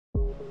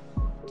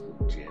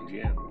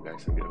GM,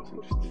 guys and girls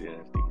interested in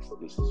NFTs.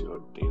 This is your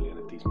daily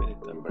NFTs Minute.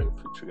 I'm Bright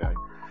Future Guy.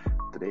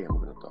 Today I'm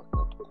going to talk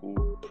about a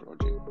cool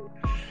project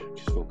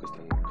which is focused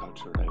on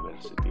cultural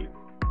diversity.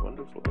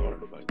 Wonderful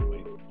art, by the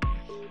way,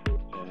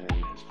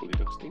 and has fully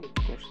doxed in, of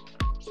course.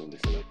 So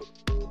listen up.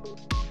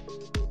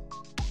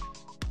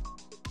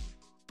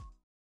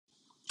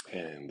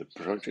 And the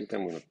project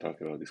I'm going to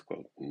talk about is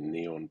called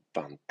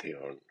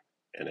NeonPantheon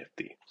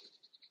NFT,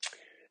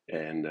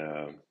 and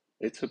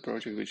it's a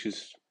project which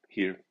is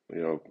here,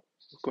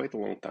 quite a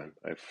long time.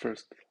 I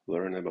first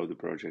learned about the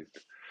project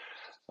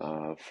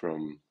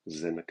from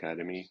Zen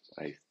Academy.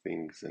 I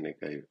think Zen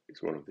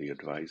is one of the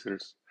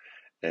advisors,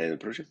 and the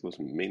project was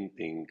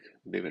minting.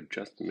 They were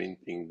just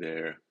minting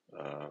their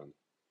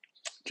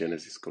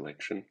Genesis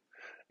collection.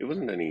 It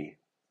wasn't any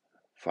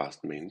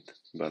fast mint,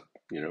 but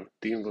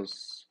team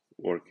was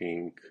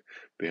working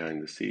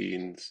behind the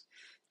scenes,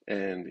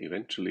 and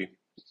eventually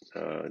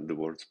the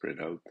word spread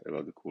out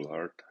about the cool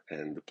art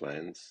and the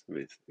plans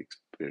with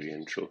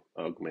experiential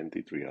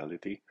augmented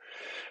reality,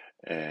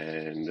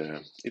 and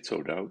it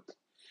sold out.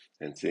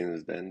 And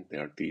since then, they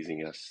are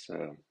teasing us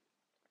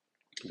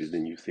with the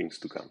new things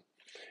to come.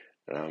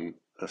 I'm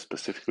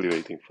specifically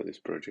waiting for this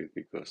project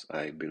because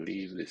I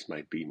believe this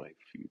might be my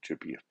future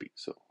PFP,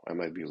 so I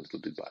might be a little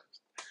bit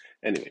biased.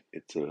 Anyway,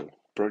 it's a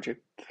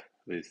project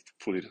with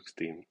fully doxed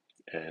team,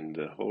 and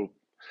the whole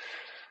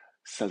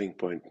selling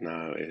point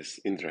now is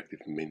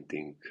interactive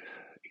minting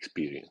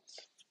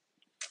experience,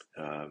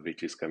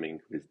 which is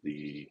coming with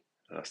the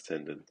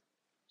Ascendant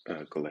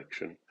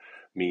collection,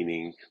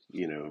 meaning,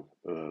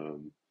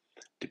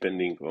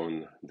 depending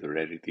on the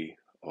rarity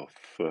of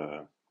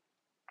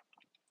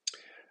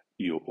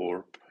your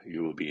orb,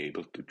 you will be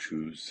able to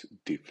choose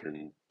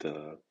different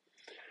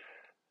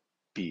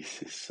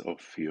pieces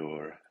of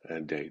your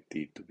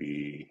deity to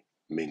be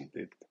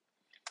minted.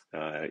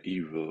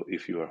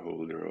 If you are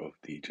holder of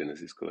the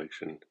Genesis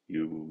collection,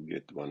 you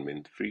get one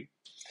mint free,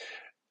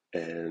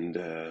 and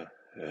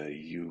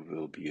you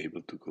will be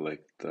able to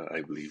collect,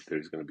 I believe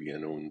there's going to be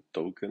an own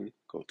token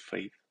called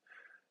Faith,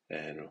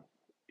 and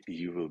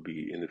you will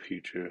be in the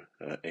future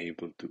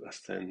able to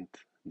ascend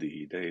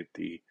the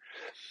deity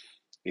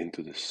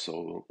into the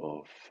soul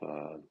of,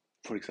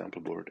 for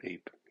example, Bored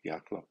Ape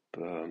Yaklap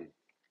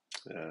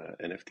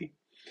NFT,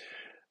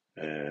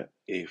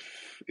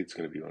 if it's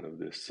going to be one of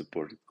the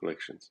supported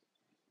collections,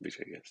 which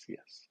I guess,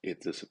 yes,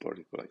 it's a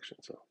supported collection,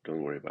 so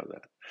don't worry about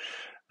that.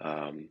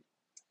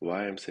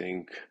 Why I'm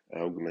saying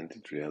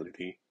augmented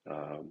reality,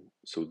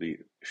 so the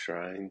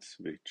shrines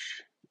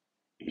which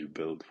you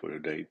build for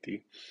a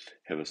deity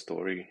have a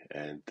story,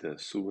 and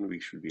soon we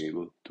should be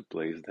able to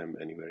place them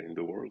anywhere in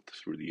the world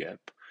through the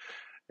app,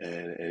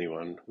 and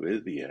anyone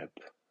with the app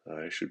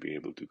should be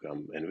able to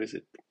come and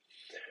visit.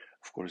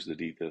 Of course, the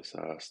details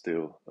are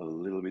still a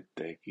little bit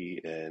techy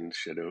and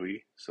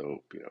shadowy,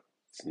 so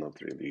it's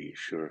not really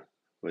sure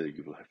whether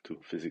you will have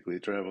to physically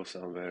travel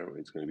somewhere or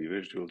it's going to be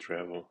virtual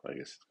travel. I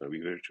guess it's going to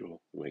be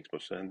virtual. It makes more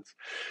sense.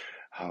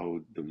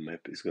 How the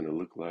map is going to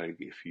look like,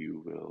 if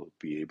you will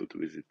be able to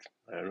visit,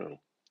 I don't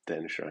know,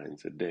 10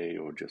 shrines a day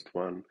or just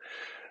one.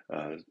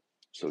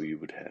 So you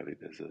would have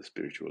it as a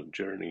spiritual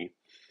journey.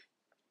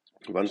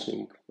 One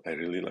thing I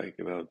really like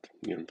about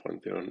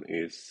NeonPantheon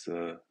is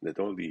that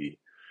all the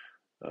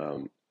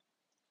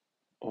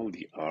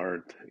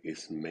art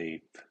is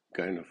made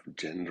kind of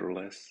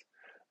genderless,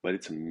 but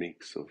it's a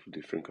mix of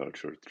different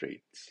cultural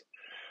traits.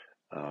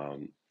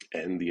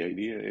 And the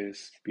idea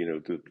is,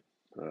 to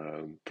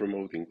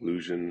promote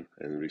inclusion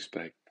and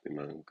respect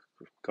among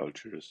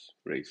cultures,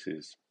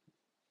 races,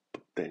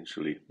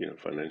 potentially,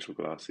 financial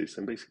classes,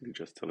 and basically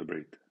just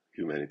celebrate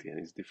humanity and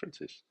its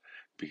differences,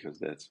 because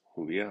that's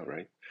who we are,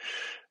 right?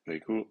 Very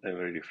cool and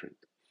very different.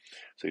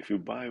 So if you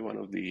buy one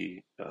of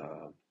the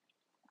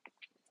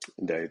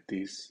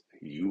deities,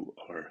 you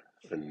are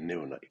a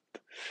neonite.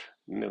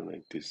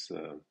 Neonite is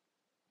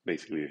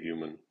basically a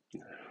human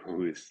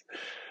who is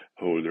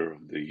holder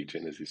of the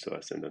Genesis or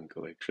Ascendant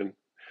collection,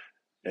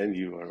 and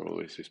you are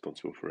always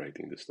responsible for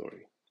writing the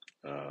story.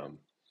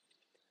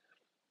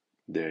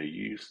 There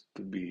used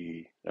to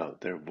be,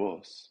 there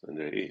was, and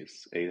there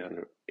is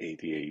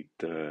 888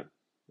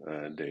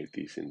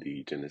 deities in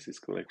the Genesis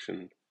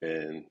collection,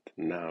 and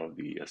now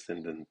the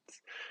Ascendant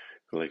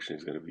collection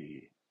is going to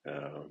be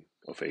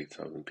of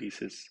 8,000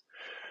 pieces.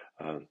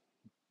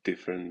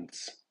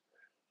 Difference,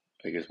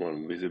 I guess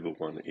one visible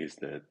one is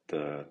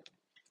that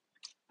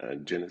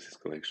Genesis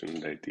collection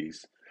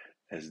deities,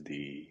 as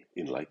the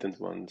enlightened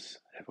ones,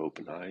 have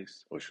open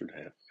eyes, or should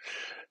have,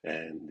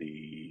 and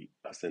the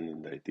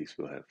Ascendant deities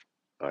will have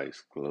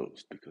eyes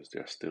closed because they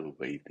are still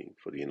waiting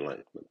for the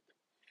enlightenment.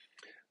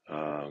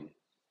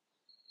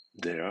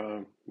 There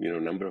are, a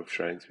number of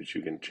shrines which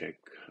you can check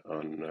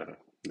on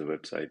the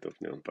website of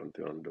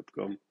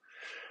neonpantheon.com.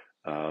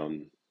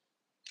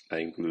 I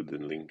include the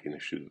link in the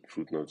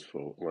footnotes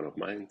for one of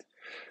mine,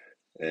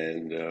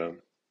 and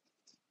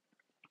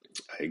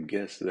I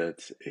guess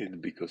that's it,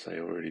 because I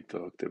already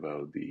talked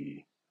about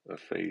the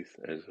Faith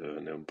as a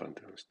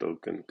NeonPantheon's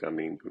token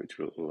coming, which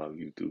will allow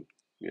you to,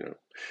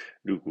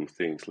 do cool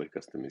things like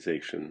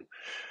customization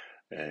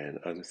and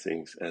other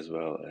things, as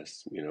well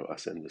as,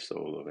 ascend the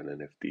soul of an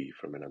NFT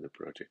from another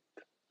project,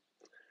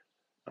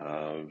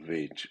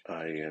 which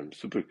I am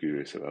super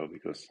curious about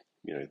because,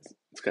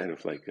 it's kind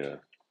of like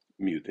a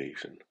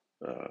mutation.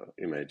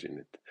 Imagine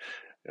it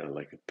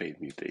like a paid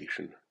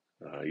mutation.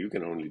 You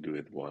can only do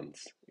it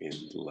once in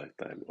the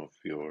lifetime of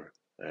your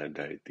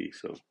deity,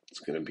 so it's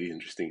going to be an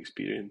interesting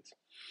experience.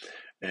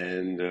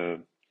 And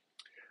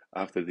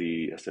after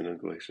the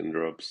Ascendant collection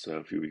drops,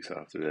 a few weeks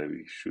after that,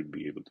 we should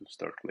be able to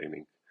start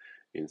claiming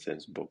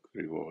incense book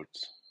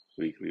rewards,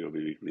 weekly or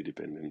bi-weekly,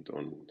 dependent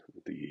on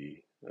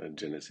the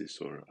Genesis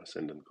or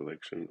Ascendant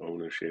collection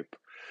ownership,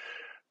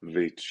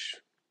 which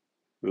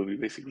will be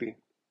basically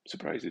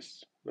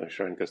surprises,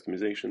 shrine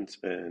customizations,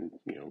 and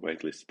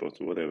whitelist spots,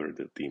 whatever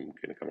the team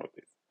can come up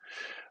with.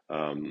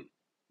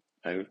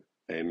 I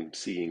am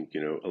seeing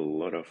a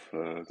lot of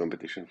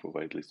competition for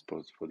whitelist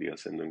spots for the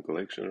Ascendant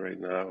collection right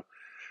now,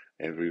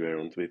 everywhere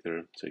on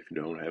Twitter. So if you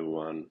don't have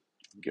one,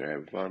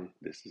 grab one.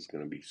 This is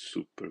gonna be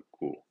super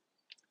cool.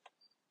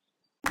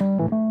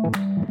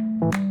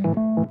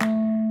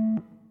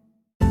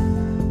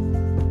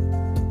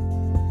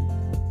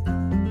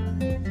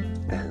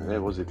 And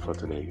that was it for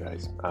today,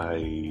 guys.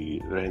 I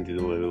ranted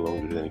a little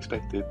longer than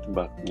expected,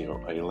 but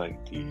I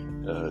like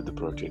the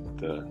project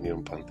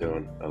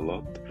NeonPantheon a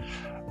lot.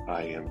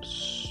 I am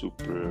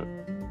super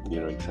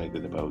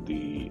excited about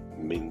the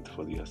mint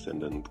for the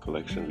Ascendant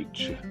collection,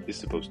 which is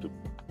supposed to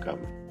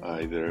come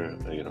either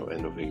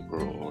end of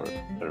April or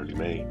early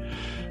May.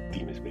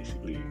 Team is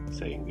basically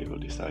saying they will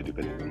decide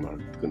depending on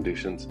market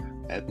conditions.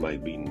 That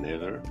might be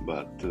never,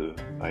 but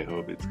I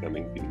hope it's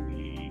coming in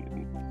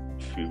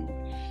the few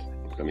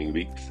upcoming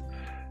weeks.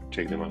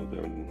 Check them out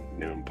on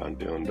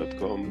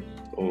NeonPantheon.com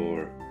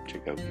or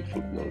check out the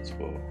footnotes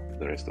for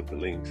the rest of the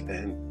links.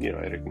 And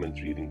I recommend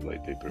reading the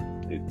white paper.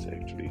 It's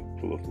actually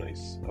full of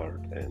nice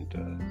art and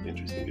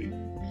interesting read.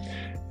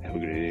 Have a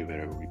great day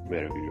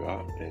wherever you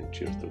are, and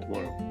cheers till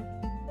tomorrow.